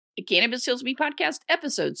Cannabis Heals Me podcast,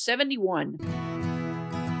 episode 71.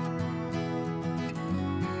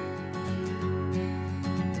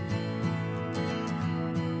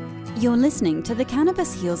 You're listening to the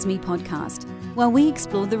Cannabis Heals Me podcast, where we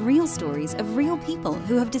explore the real stories of real people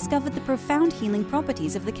who have discovered the profound healing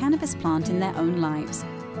properties of the cannabis plant in their own lives.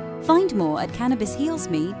 Find more at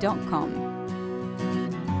cannabishealsme.com.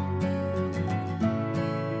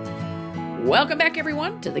 Welcome back,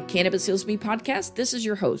 everyone, to the Cannabis Heals Me podcast. This is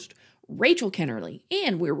your host, Rachel Kennerly,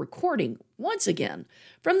 and we're recording once again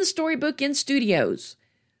from the Storybook Inn Studios,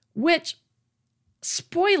 which,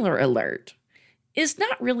 spoiler alert, is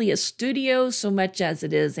not really a studio so much as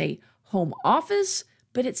it is a home office,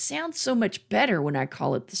 but it sounds so much better when I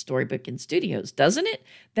call it the Storybook Inn Studios, doesn't it?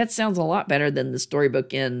 That sounds a lot better than the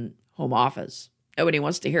Storybook Inn home office. Nobody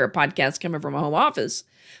wants to hear a podcast coming from a home office.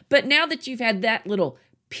 But now that you've had that little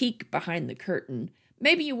peek behind the curtain,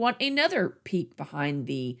 maybe you want another peek behind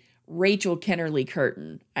the Rachel Kennerly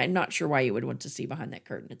curtain. I'm not sure why you would want to see behind that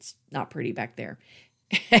curtain. It's not pretty back there.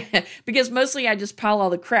 Because mostly I just pile all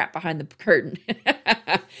the crap behind the curtain.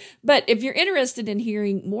 But if you're interested in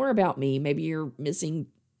hearing more about me, maybe you're missing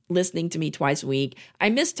listening to me twice a week. I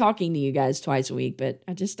miss talking to you guys twice a week, but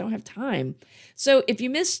I just don't have time. So if you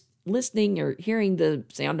miss listening or hearing the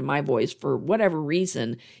sound of my voice for whatever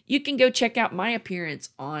reason, you can go check out my appearance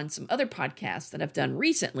on some other podcasts that I've done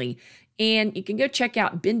recently. And you can go check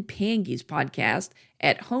out Ben Pangy's podcast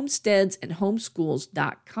at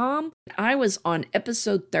homesteadsandhomeschools.com. I was on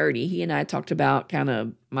episode 30. He and I talked about kind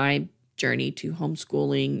of my journey to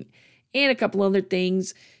homeschooling and a couple other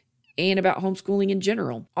things and about homeschooling in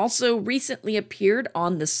general. Also recently appeared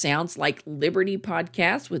on the Sounds Like Liberty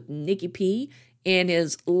podcast with Nikki P and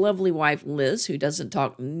his lovely wife, Liz, who doesn't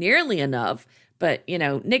talk nearly enough. But, you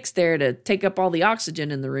know, Nick's there to take up all the oxygen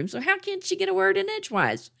in the room, so how can't she get a word in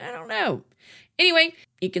edgewise? I don't know. Anyway,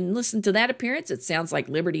 you can listen to that appearance at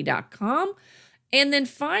soundslike.liberty.com. And then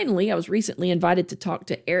finally, I was recently invited to talk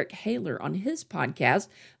to Eric Haler on his podcast,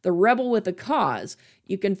 The Rebel with a Cause.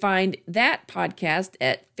 You can find that podcast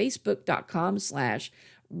at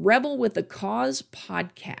facebook.com/Rebel with a Cause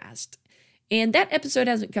podcast. And that episode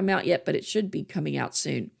hasn't come out yet, but it should be coming out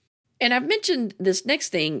soon. And I've mentioned this next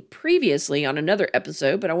thing previously on another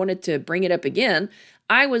episode, but I wanted to bring it up again.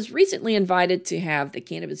 I was recently invited to have the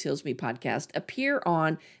Cannabis Heals Me podcast appear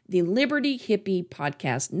on the Liberty Hippie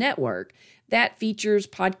Podcast Network. That features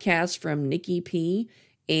podcasts from Nikki P.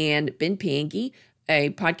 and Ben Pangy, a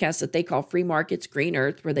podcast that they call Free Markets, Green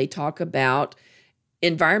Earth, where they talk about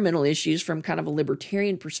environmental issues from kind of a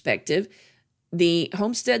libertarian perspective. The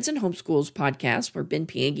Homesteads and Homeschools podcast, where Ben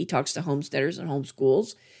Pangy talks to homesteaders and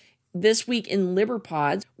homeschools. This Week in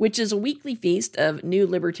LiberPods, which is a weekly feast of new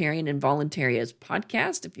libertarian and voluntarist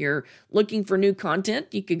podcast. If you're looking for new content,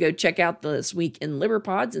 you could go check out This Week in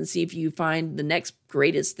LiberPods and see if you find the next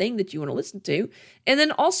greatest thing that you want to listen to. And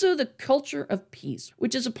then also The Culture of Peace,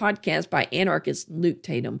 which is a podcast by anarchist Luke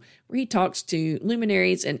Tatum, where he talks to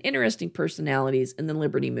luminaries and interesting personalities in the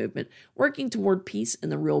liberty movement, working toward peace in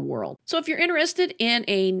the real world. So if you're interested in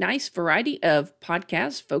a nice variety of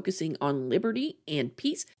podcasts focusing on liberty and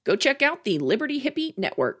peace, go check out the Liberty Hippie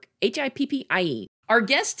Network, HIPPIE. Our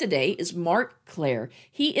guest today is Mark Claire.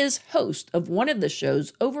 He is host of one of the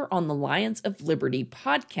shows over on the Lions of Liberty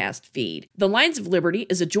podcast feed. The Lions of Liberty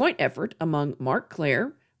is a joint effort among Mark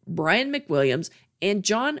Claire, Brian McWilliams, and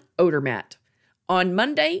John Odermatt. On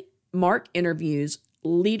Monday, Mark interviews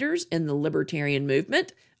leaders in the libertarian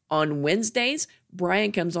movement. On Wednesdays,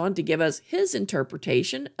 Brian comes on to give us his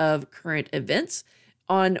interpretation of current events.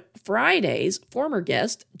 On Fridays, former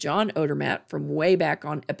guest John Odermatt from way back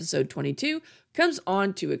on episode 22 comes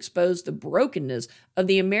on to expose the brokenness of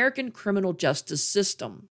the American criminal justice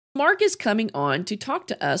system. Mark is coming on to talk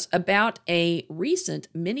to us about a recent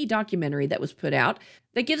mini documentary that was put out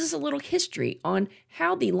that gives us a little history on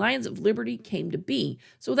how the Lions of Liberty came to be.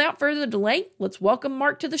 So without further delay, let's welcome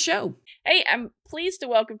Mark to the show. Hey, I'm pleased to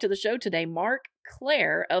welcome to the show today Mark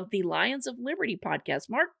Claire of the Lions of Liberty podcast.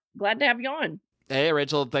 Mark, glad to have you on. Hey,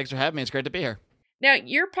 Rachel, thanks for having me. It's great to be here. Now,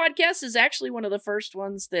 your podcast is actually one of the first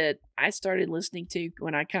ones that I started listening to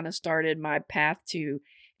when I kind of started my path to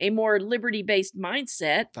a more liberty-based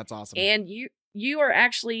mindset. That's awesome. And you are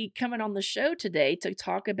actually coming on the show today to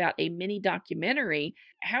talk about a mini documentary.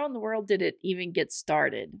 How in the world did it even get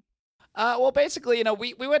started? Well, basically,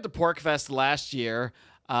 we went to PorcFest last year.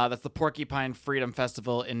 That's the Porcupine Freedom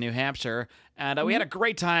Festival in New Hampshire. And we had a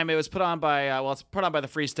great time. It was put on by, it's put on by the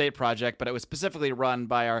Free State Project, but it was specifically run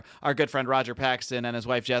by our good friend Roger Paxton and his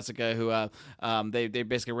wife Jessica, who they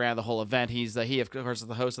basically ran the whole event. He of course is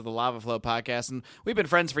the host of the Lava Flow podcast, and we've been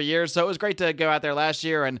friends for years. So it was great to go out there last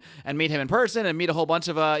year and meet him in person and meet a whole bunch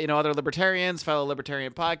of other libertarians, fellow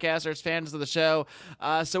libertarian podcasters, fans of the show.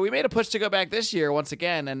 So we made a push to go back this year once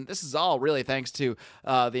again, and this is all really thanks to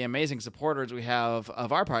the amazing supporters we have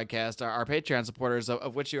of our podcast, our Patreon supporters,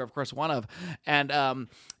 of which you are of course one of. And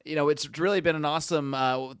it's really been an awesome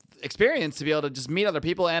experience to be able to just meet other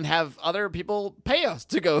people and have other people pay us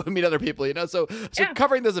to go meet other people. So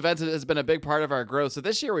covering those events has been a big part of our growth. So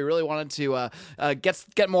this year we really wanted to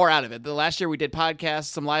get more out of it. The last year we did podcasts,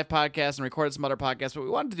 some live podcasts, and recorded some other podcasts, but we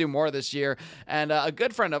wanted to do more this year. And a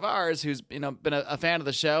good friend of ours who's been a fan of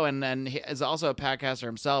the show and he is also a podcaster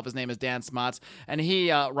himself. His name is Dan Smots, and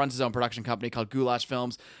he runs his own production company called Goulash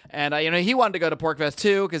Films. And he wanted to go to PorcFest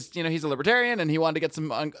too because he's a libertarian and he wanted to get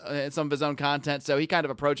some of his own content. So he kind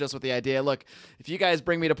of approached us with the idea, look, if you guys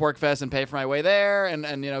bring me to PorcFest and pay for my way there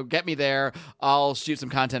and get me there, I'll shoot some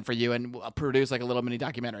content for you and produce like a little mini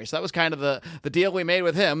documentary. So that was kind of the deal we made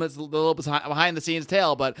with him. It's a little behind the scenes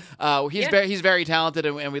tale, but he's very talented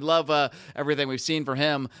and we love everything we've seen from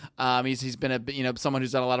him. He's been someone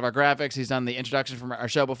who's done a lot of our graphics. He's done the introduction from our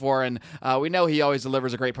show before, and we know he always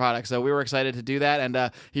delivers a great product. So we were excited to do that,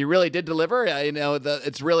 and he really did deliver.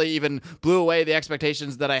 It's really even blew away the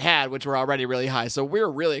expectations that I had, which were already really high. So we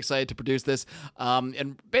were really excited to produce this.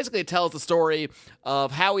 And basically it tells the story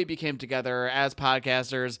of how we became together as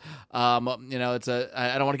podcasters. I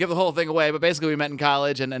don't want to give the whole thing away, but basically we met in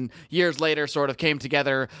college and years later sort of came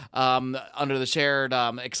together under the shared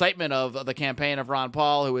excitement of the campaign of Ron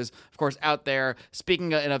Paul, who was, of course, out there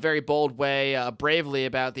speaking in a very bold way, bravely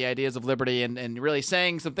about the ideas of liberty and really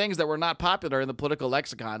saying some things that were not popular in the political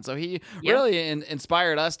lexicon. So he really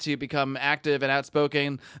inspired us to become active and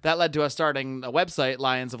outspoken. That led to us starting a website,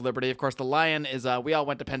 Lions of Liberty. Of course, the Lion is we all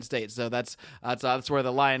went to Penn State, so that's where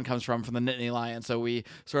the Lion comes from the Nittany Lion. So we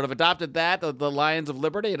sort of adopted that, the Lions of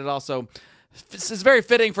Liberty, and it also is very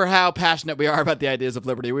fitting for how passionate we are about the ideas of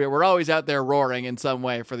liberty. We're always out there roaring in some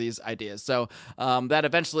way for these ideas. So that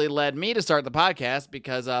eventually led me to start the podcast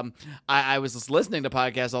because I was just listening to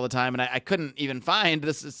podcasts all the time, and I couldn't even find,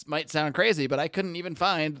 this might sound crazy, but I couldn't even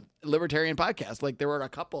find libertarian podcast. Like there were a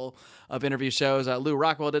couple of interview shows. Lou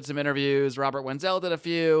Rockwell did some interviews. Robert Wenzel did a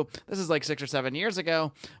few. This is like 6 or 7 years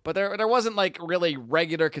ago, but there wasn't like really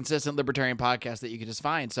regular, consistent libertarian podcast that you could just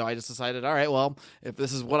find. So I just decided, all right, well, if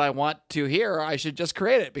this is what I want to hear, I should just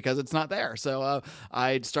create it because it's not there. So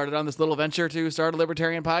I started on this little venture to start a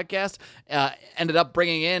libertarian podcast. Ended up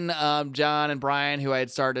bringing in John and Brian, who I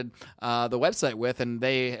had started the website with, and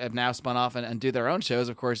they have now spun off and do their own shows.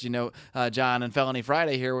 Of course, John and Felony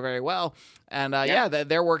Friday here very well. And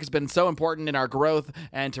their work has been so important in our growth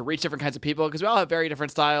and to reach different kinds of people because we all have very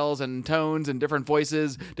different styles and tones and different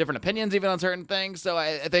voices, different opinions even on certain things. So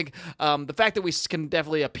I think the fact that we can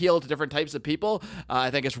definitely appeal to different types of people,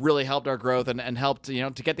 I think has really helped our growth and helped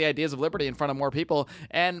to get the ideas of liberty in front of more people.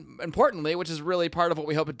 And importantly, which is really part of what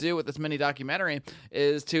we hope to do with this mini documentary,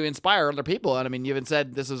 is to inspire other people. And I mean, you even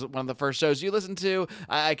said this is one of the first shows you listened to.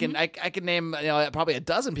 I can name probably a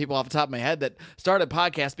dozen people off the top of my head that started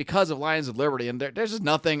podcasts because of Lions of Liberty, and there's just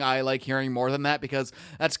nothing I like hearing more than that because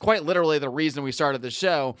that's quite literally the reason we started the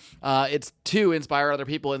show. It's to inspire other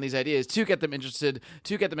people in these ideas, to get them interested,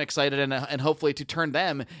 to get them excited, and hopefully to turn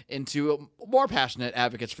them into more passionate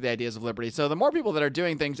advocates for the ideas of liberty. So the more people that are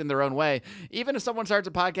doing things in their own way, even if someone starts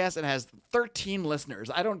a podcast and has 13 listeners,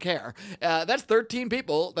 I don't care. That's 13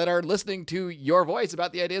 people that are listening to your voice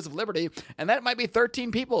about the ideas of liberty, and that might be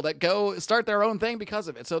 13 people that go start their own thing because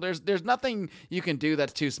of it. So there's nothing you can do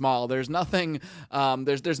that's too small. There's nothing.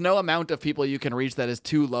 There's no amount of people you can reach that is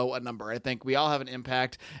too low a number. I think we all have an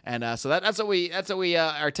impact, and so that's what we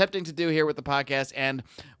are attempting to do here with the podcast and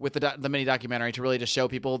with the mini documentary, to really just show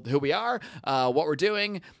people who we are, what we're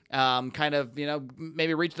doing,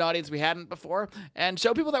 maybe reach an audience we hadn't before, and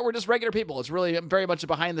show people that we're just regular people. It's really very much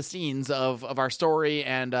behind the scenes of our story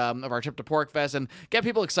and of our trip to PorcFest, and get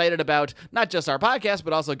people excited about not just our podcast,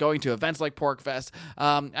 but also going to events like PorcFest,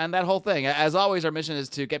 and that whole thing. As always, our mission is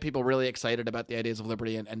to get people really excited about the ideas of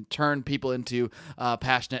liberty and turn people into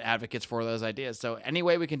passionate advocates for those ideas. So any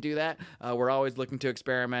way we can do that, we're always looking to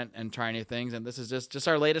experiment and try new things, and this is just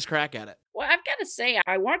our latest crack at it. Well, I've got to say,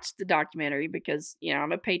 I watched the documentary because,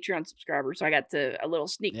 I'm a Patreon subscriber, so I got a little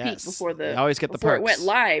sneak peek before it went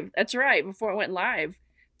live. That's right, before it went live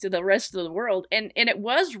to the rest of the world. And it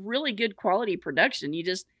was really good quality production. You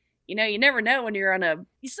you never know when you're on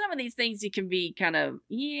some of these things you can be kind of,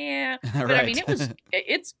 yeah. But Right. I mean,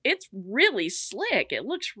 it's really slick. It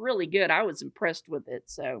looks really good. I was impressed with it.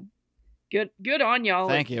 So good on y'all.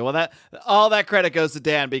 Thank you. Well, all that credit goes to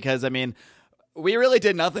Dan because, I mean, we really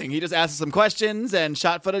did nothing. He just asked us some questions and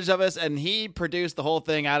shot footage of us, and he produced the whole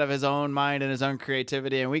thing out of his own mind and his own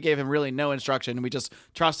creativity, and we gave him really no instruction. We just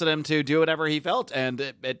trusted him to do whatever he felt, and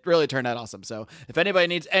it really turned out awesome. So if anybody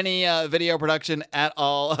needs any video production at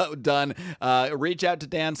all done, reach out to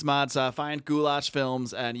Dan Smots, find Goulash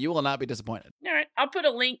Films, and you will not be disappointed. All right. I'll put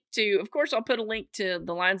a link to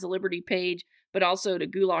the Lions of Liberty page, but also to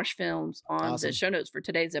Goulash Films on the show notes for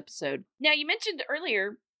today's episode. Now, you mentioned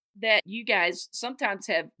earlier that you guys sometimes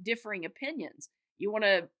have differing opinions. You want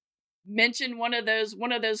to mention one of those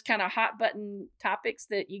kind of hot button topics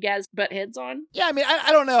that you guys butt heads on? Yeah, I mean,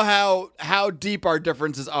 I don't know how deep our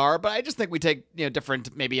differences are, but I just think we take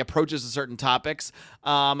different maybe approaches to certain topics.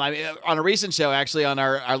 I mean, on a recent show, actually, on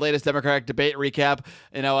our latest Democratic debate recap,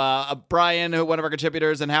 Brian, one of our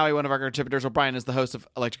contributors, and Howie, one of our contributors. Well, Brian is the host of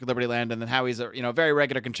Electric Liberty Land, and then Howie's a very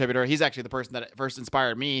regular contributor. He's actually the person that first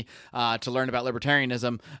inspired me to learn about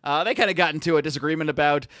libertarianism. They kind of got into a disagreement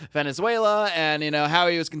about Venezuela, and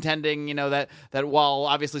Howie was contending that while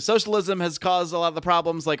obviously socialism has caused a lot of the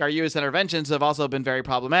problems, like our U.S. interventions have also been very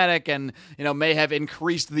problematic and may have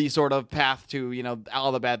increased the sort of path to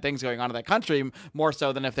all the bad things going on in that country more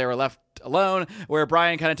so than if they were left alone, where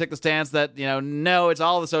Brian kind of took the stance that no, it's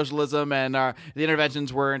all the socialism and the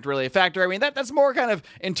interventions weren't really a factor. I mean, that's more kind of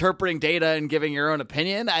interpreting data and giving your own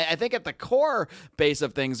opinion. I think at the core base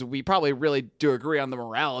of things, we probably really do agree on the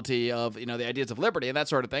morality of the ideas of liberty and that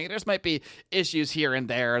sort of thing. There just might be issues here and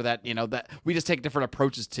there that that we just take different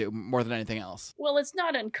approaches to more than anything else. Well, it's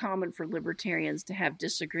not uncommon for libertarians to have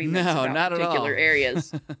disagreements No, about not particular at all.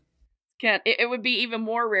 areas. It would be even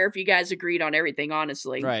more rare if you guys agreed on everything,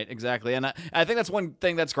 honestly. Right, exactly. And I think that's one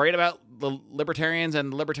thing that's great about the libertarians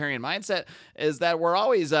and the libertarian mindset is that we're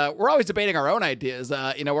always debating our own ideas.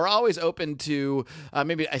 We're always open to,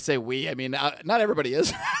 maybe I say we, I mean, not everybody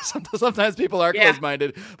is. Sometimes people are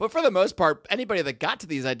closed-minded. But for the most part, anybody that got to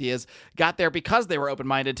these ideas got there because they were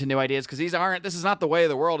open-minded to new ideas, because this is not the way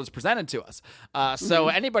the world is presented to us. So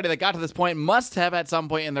anybody that got to this point must have at some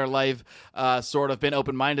point in their life sort of been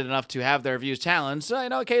open-minded enough to have their views challenged. So,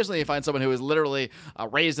 occasionally you find someone who is literally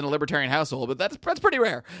raised in a libertarian household, but that's pretty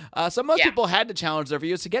rare. So most people had to challenge their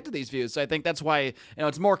views to get to these views. So I think that's why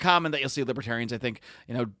it's more common that you'll see libertarians, I think,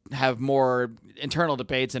 have more internal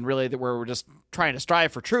debates and really where we're just trying to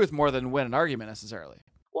strive for truth more than win an argument necessarily.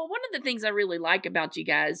 Well, one of the things I really like about you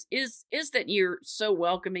guys is that you're so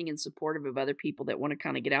welcoming and supportive of other people that want to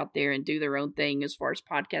kind of get out there and do their own thing as far as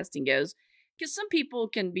podcasting goes. Because some people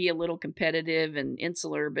can be a little competitive and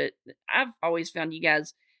insular, but I've always found you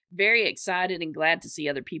guys very excited and glad to see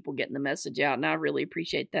other people getting the message out. And I really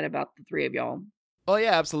appreciate that about the three of y'all. Well,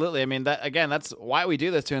 yeah, absolutely. I mean, that's why we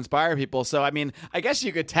do this, to inspire people. So, I mean, I guess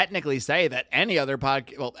you could technically say that any other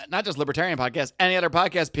podcast, well, not just libertarian podcast, any other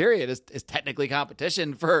podcast period is technically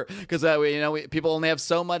competition because people only have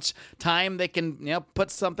so much time they can,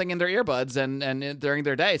 put something in their earbuds and during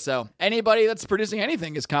their day. So anybody that's producing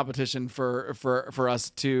anything is competition for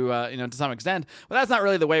us to, to some extent. But that's not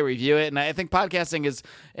really the way we view it. And I think podcasting is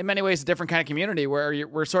in many ways a different kind of community where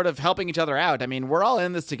we're sort of helping each other out. I mean, we're all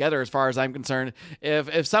in this together as far as I'm concerned.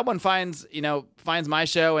 If someone finds my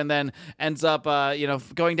show and then ends up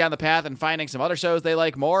going down the path and finding some other shows they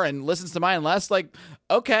like more and listens to mine less, like,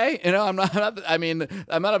 okay, I'm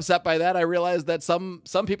not upset by that. I realize that some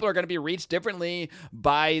people are going to be reached differently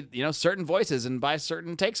by certain voices and by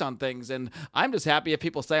certain takes on things, and I'm just happy if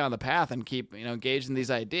people stay on the path and keep engaged in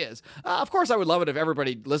these ideas. Of course, I would love it if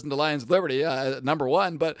everybody listened to Lions of Liberty, number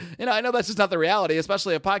one, but I know that's just not the reality,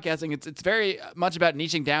 especially of podcasting. It's very much about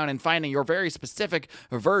niching down and finding your very specific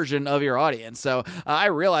version of your audience. So I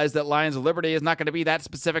realize that Lions of Liberty is not going to be that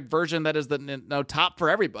specific version that is the top for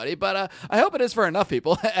everybody, but I hope it is for enough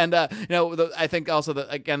people. And I think also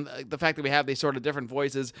that, again, the fact that we have these sort of different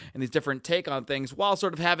voices and these different take on things while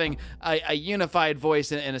sort of having a unified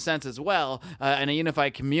voice in a sense as well, and a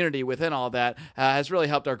unified community within all that has really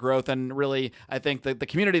helped our growth. And really, I think that the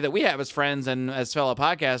community that we have as friends and as fellow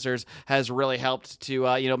podcasters has really helped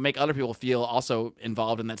to make other people feel also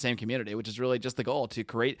involved in that same community, which is really just the goal, to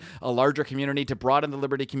create a larger community, to broaden the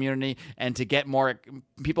Liberty community, and to get more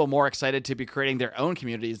people more excited to be creating their own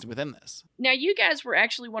communities within this. Now, you guys were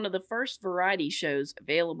actually one of the first variety shows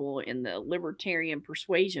available in the libertarian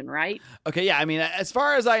persuasion, right? Okay, yeah. I mean, as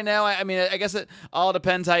far as I know, I mean, I guess it all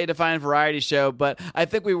depends how you define variety show, but I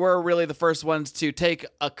think we were really the first ones to take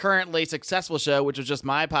a currently successful show, which was just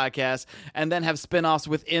my podcast, and then have spin-offs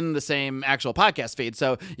within the same actual podcast feed.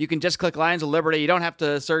 So you can just click Lions of Liberty. You don't have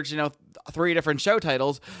to search, 3 different show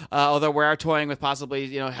titles, although we are toying with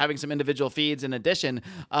possibly, having some individual feeds in addition.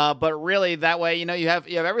 But really, that way, you have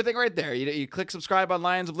everything right there. You click subscribe on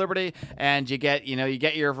Lions of Liberty, and you get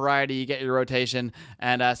your variety, you get your rotation.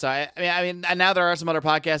 And so I mean, and now there are some other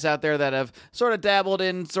podcasts out there that have sort of dabbled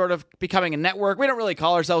in sort of becoming a network. We don't really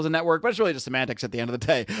call ourselves a network, but it's really just semantics at the end of the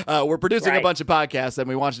day. We're producing a bunch of podcasts, and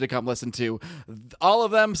we want you to come listen to all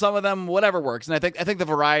of them, some of them, whatever works. And I think the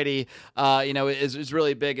variety, is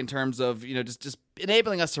really big in terms of just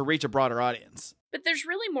enabling us to reach a broader audience. But there's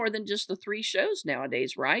really more than just the 3 shows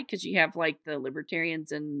nowadays, right? Because you have like the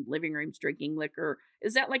Libertarians and Living Rooms Drinking Liquor.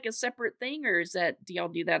 Is that like a separate thing, or do y'all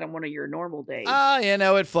do that on one of your normal days?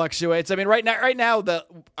 It fluctuates. I mean, right now,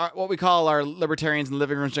 what we call our Libertarians and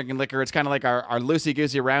Living Rooms Drinking Liquor, it's kind of like our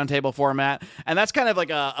loosey-goosey roundtable format, and that's kind of like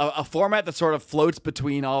a format that sort of floats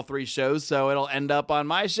between all 3 shows. So it'll end up on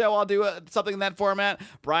my show, I'll do something in that format.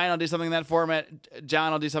 Brian will do something in that format.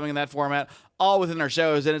 John will do something in that format. All within our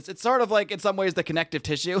shows, and it's sort of like, in some ways, the connective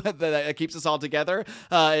tissue that keeps us all together.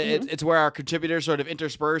 It's where our contributors sort of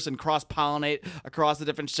intersperse and cross-pollinate across the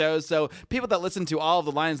different shows. So people that listen to all of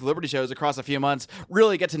the Lions of Liberty shows across a few months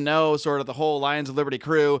really get to know sort of the whole Lions of Liberty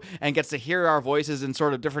crew and gets to hear our voices in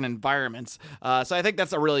sort of different environments. So I think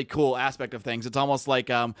that's a really cool aspect of things. It's almost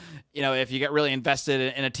like, if you get really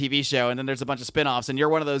invested in a TV show and then there's a bunch of spinoffs and you're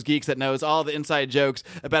one of those geeks that knows all the inside jokes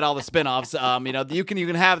about all the spinoffs, you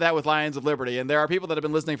can have that with Lions of Liberty. And there are people that have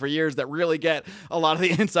been listening for years that really get a lot of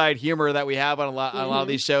the inside humor that we have on a lot of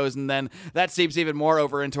these shows. And then that seeps even more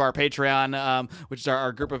over into our Patreon, which is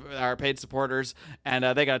our group of our paid supporters. And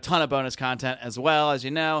they got a ton of bonus content as well, as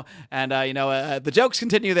you know. And, the jokes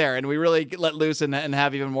continue there. And we really let loose and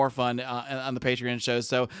have even more fun on the Patreon shows.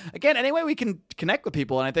 So, again, any way we can connect with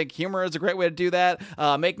people. And I think humor is a great way to do that.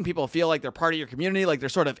 Making people feel like they're part of your community, like they're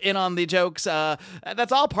sort of in on the jokes.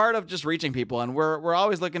 That's all part of just reaching people. And we're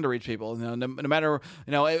always looking to reach people, no matter,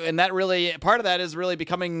 and that really, part of that is really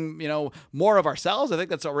becoming, more of ourselves. I think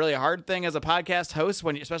that's a really hard thing as a podcast host,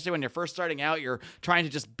 especially when you're first starting out, you're trying to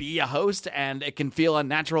just be a host and it can feel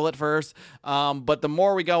unnatural at first. But the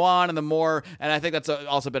more we go on and I think that's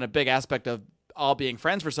also been a big aspect of all being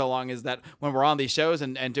friends for so long, is that when we're on these shows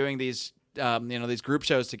and doing these these group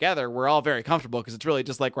shows together, we're all very comfortable because it's really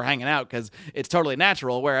just like we're hanging out because it's totally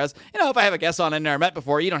natural. Whereas, if I have a guest on and never met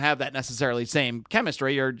before, you don't have that necessarily same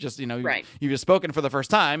chemistry. You're just, right. You've just spoken for the first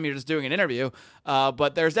time. You're just doing an interview.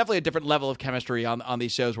 But there's definitely a different level of chemistry on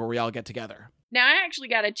these shows where we all get together. Now, I actually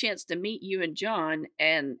got a chance to meet you and John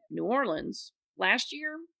in New Orleans last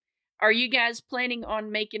year. Are you guys planning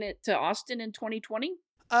on making it to Austin in 2020?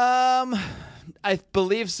 I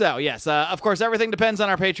believe so. Yes. Of course, everything depends on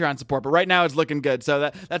our Patreon support, but right now it's looking good.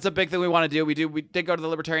 So that's a big thing we want to do. We did go to the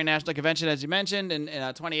Libertarian National Convention, as you mentioned, in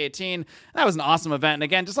 2018. That was an awesome event. And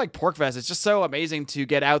again, just like PorcFest, it's just so amazing to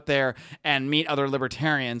get out there and meet other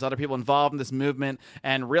libertarians, other people involved in this movement,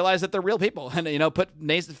 and realize that they're real people. And put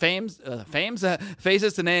faces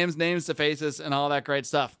to names to faces, and all that great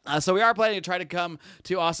stuff. So we are planning to try to come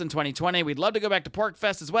to Austin 2020. We'd love to go back to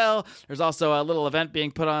PorcFest as well. There's also a little event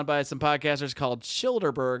being put on by some podcasters called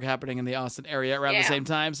Childerberg happening in the Austin area around the same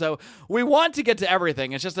time. So we want to get to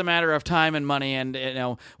everything. It's just a matter of time and money. And,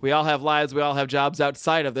 we all have lives. We all have jobs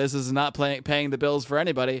outside of this. This is not paying the bills for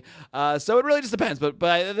anybody. So it really just depends. But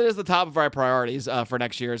it is the top of our priorities for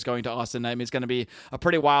next year is going to Austin. I mean, it's going to be a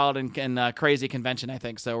pretty wild and crazy convention, I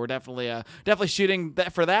think. So we're definitely shooting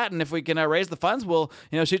for that. And if we can raise the funds, we'll,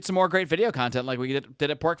 shoot some more great video content like we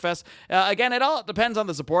did at PorcFest. Again, it all depends on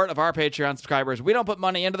the support of our Patreon subscribers. We don't put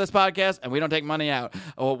money into this podcast and we don't take money out.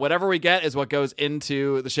 Whatever we get is what goes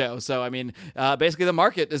into the show. So, I mean, basically the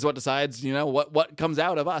market is what decides, what comes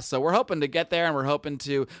out of us. So we're hoping to get there, and we're hoping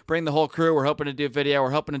to bring the whole crew. We're hoping to do video.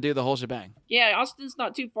 We're hoping to do the whole shebang. Yeah, Austin's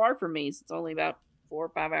not too far from me. So it's only about 4 or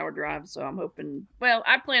 5 hour drive. So I'm hoping,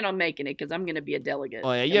 I plan on making it because I'm going to be a delegate.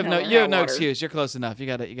 Oh yeah, you have no excuse. You're close enough. You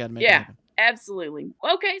got to make it happen. Absolutely.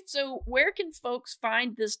 Okay, so where can folks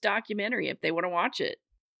find this documentary if they want to watch it?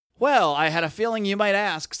 Well, I had a feeling you might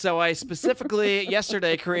ask, so I specifically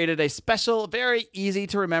yesterday created a special, very easy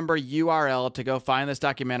to remember URL to go find this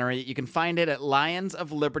documentary. You can find it at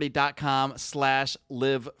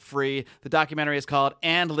lionsofliberty.com/livefree. The documentary is called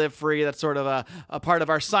And Live Free. That's sort of a part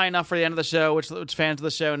of our sign up for the end of the show, which fans of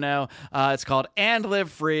the show know. It's called And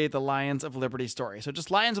Live Free, the Lions of Liberty story. So just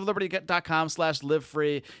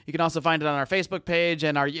lionsofliberty.com/livefree. You can also find it on our Facebook page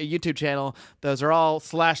and our YouTube channel. Those are all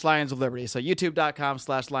 /Lions of Liberty. So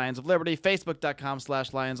youtube.com/Lions of Liberty,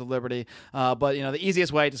 facebook.com/Lions of Liberty. But the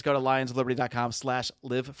easiest way, just go to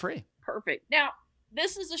lionsofliberty.com/livefree. Perfect. Now,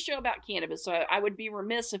 this is a show about cannabis, so I would be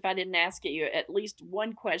remiss if I didn't ask you at least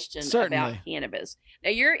one question about cannabis. Now,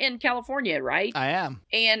 you're in California, right? I am.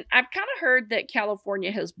 And I've kind of heard that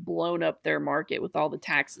California has blown up their market with all the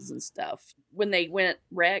taxes and stuff when they went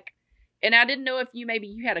rec. And I didn't know if you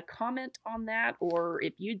had a comment on that, or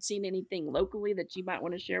if you'd seen anything locally that you might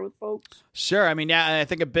want to share with folks. Sure. I mean, yeah, I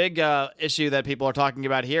think a big issue that people are talking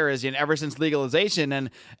about here is, ever since legalization,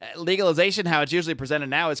 and legalization, how it's usually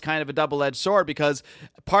presented now, is kind of a double-edged sword, because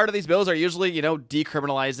part of these bills are usually,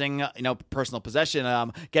 decriminalizing, personal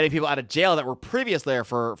possession, getting people out of jail that were previously there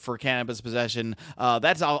for cannabis possession.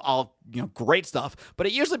 That's all great stuff. But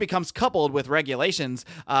it usually becomes coupled with regulations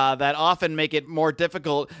that often make it more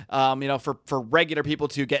difficult, for regular people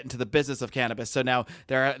to get into the business of cannabis. So now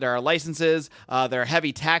there are licenses, there are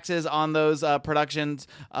heavy taxes on those productions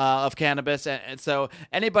of cannabis. And so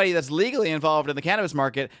anybody that's legally involved in the cannabis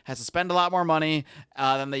market has to spend a lot more money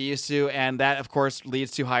than they used to. And that, of course,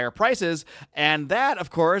 leads to higher prices. And that, of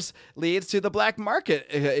course, leads to the black market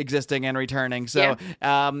existing and returning. So,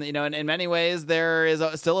 in many ways, there is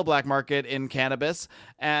still a black market in cannabis.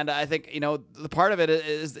 And I think, the part of it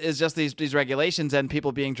is just these regulations and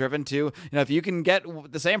people being driven to, if you can get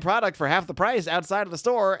the same product for half the price outside of the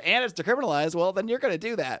store and it's decriminalized, well, then you're going to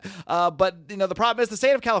do that. But the problem is the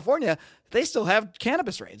state of California, they still have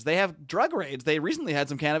cannabis raids. They have drug raids. They recently had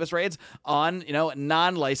some cannabis raids on,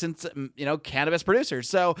 non-licensed, cannabis producers.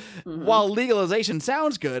 So while legalization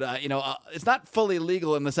sounds good, it's not fully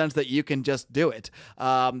legal in the sense that you can just do it.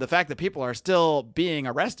 The fact that people are still being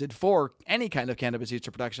arrested for any kind of cannabis use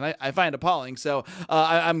or production, I find appalling. So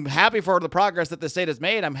I'm happy for the progress that the state has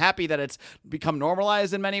made. I'm happy that it's become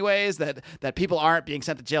normalized in many ways, that people aren't being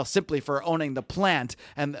sent to jail simply for owning the plant.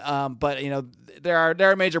 And but there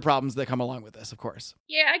are major problems that come along with this, of course.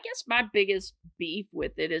 Yeah, I guess my biggest beef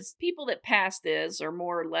with it is people that pass this are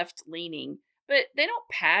more left leaning, but they don't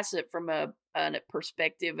pass it from a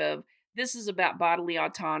perspective of, this is about bodily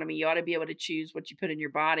autonomy. You ought to be able to choose what you put in your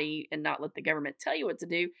body and not let the government tell you what to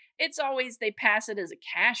do. It's always they pass it as a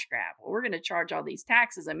cash grab. Well, we're going to charge all these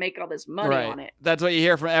taxes and make all this money on it. That's what you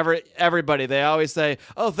hear from everybody. They always say,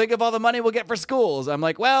 oh, think of all the money we'll get for schools. I'm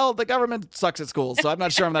like, well, the government sucks at schools, so I'm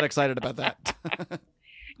not sure I'm that excited about that.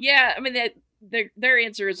 Yeah, I mean, their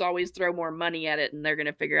answer is always throw more money at it, and they're going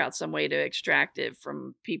to figure out some way to extract it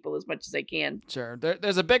from people as much as they can. Sure.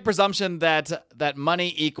 There's a big presumption that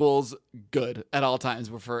money equals good at all times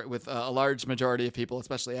with a large majority of people,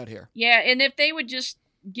 especially out here. Yeah, and if they would just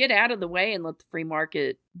get out of the way and let the free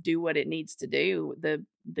market do what it needs to do, the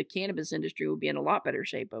cannabis industry will be in a lot better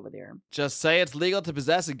shape over there. Just say it's legal to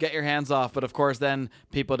possess and get your hands off. But of course, then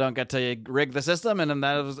people don't get to rig the system. And then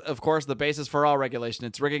that is, of course, the basis for all regulation.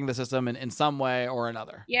 It's rigging the system in some way or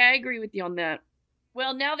another. Yeah, I agree with you on that.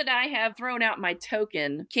 Well, now that I have thrown out my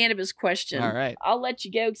token cannabis question, all right, I'll let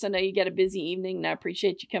you go because I know you got a busy evening, and I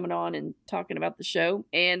appreciate you coming on and talking about the show.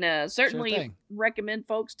 And certainly recommend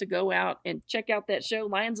folks to go out and check out that show,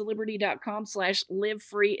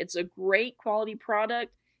 lionsofliberty.com/livefree. It's a great quality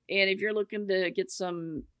product. And if you're looking to get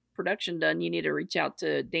some production done, you need to reach out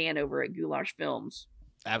to Dan over at Goulash Films.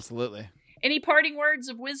 Absolutely. Any parting words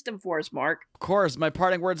of wisdom for us, Mark? Of course. My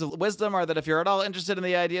parting words of wisdom are that if you're at all interested in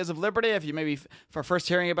the ideas of liberty, if you maybe for first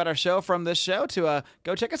hearing about our show from this show, to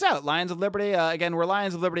go check us out. Lions of Liberty. Again, we're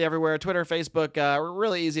Lions of Liberty everywhere. Twitter, Facebook. We're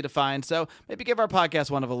really easy to find. So maybe give our podcast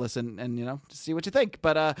one of a listen and, see what you think.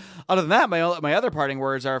 But other than that, my other parting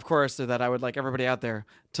words are, of course, that I would like everybody out there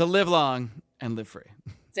to live long and live free.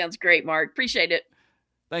 Sounds great, Mark. Appreciate it.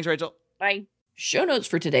 Thanks, Rachel. Bye. Show notes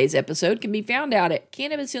for today's episode can be found out at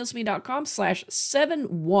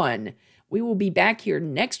cannabishealsme.com/71. We will be back here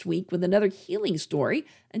next week with another healing story.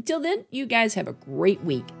 Until then, you guys have a great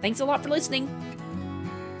week. Thanks a lot for listening.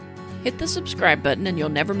 Hit the subscribe button and you'll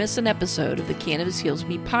never miss an episode of the Cannabis Heals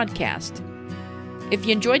Me podcast. If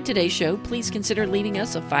you enjoyed today's show, please consider leaving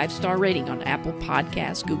us a 5-star rating on Apple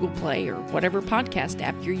Podcasts, Google Play, or whatever podcast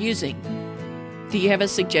app you're using. Do you have a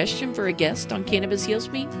suggestion for a guest on Cannabis Heals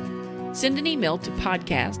Me? Send an email to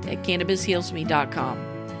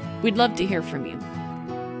podcast@cannabishealsme.com. We'd love to hear from you.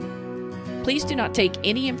 Please do not take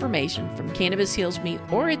any information from Cannabis Heals Me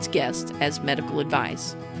or its guests as medical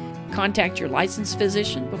advice. Contact your licensed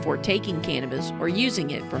physician before taking cannabis or using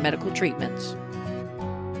it for medical treatments.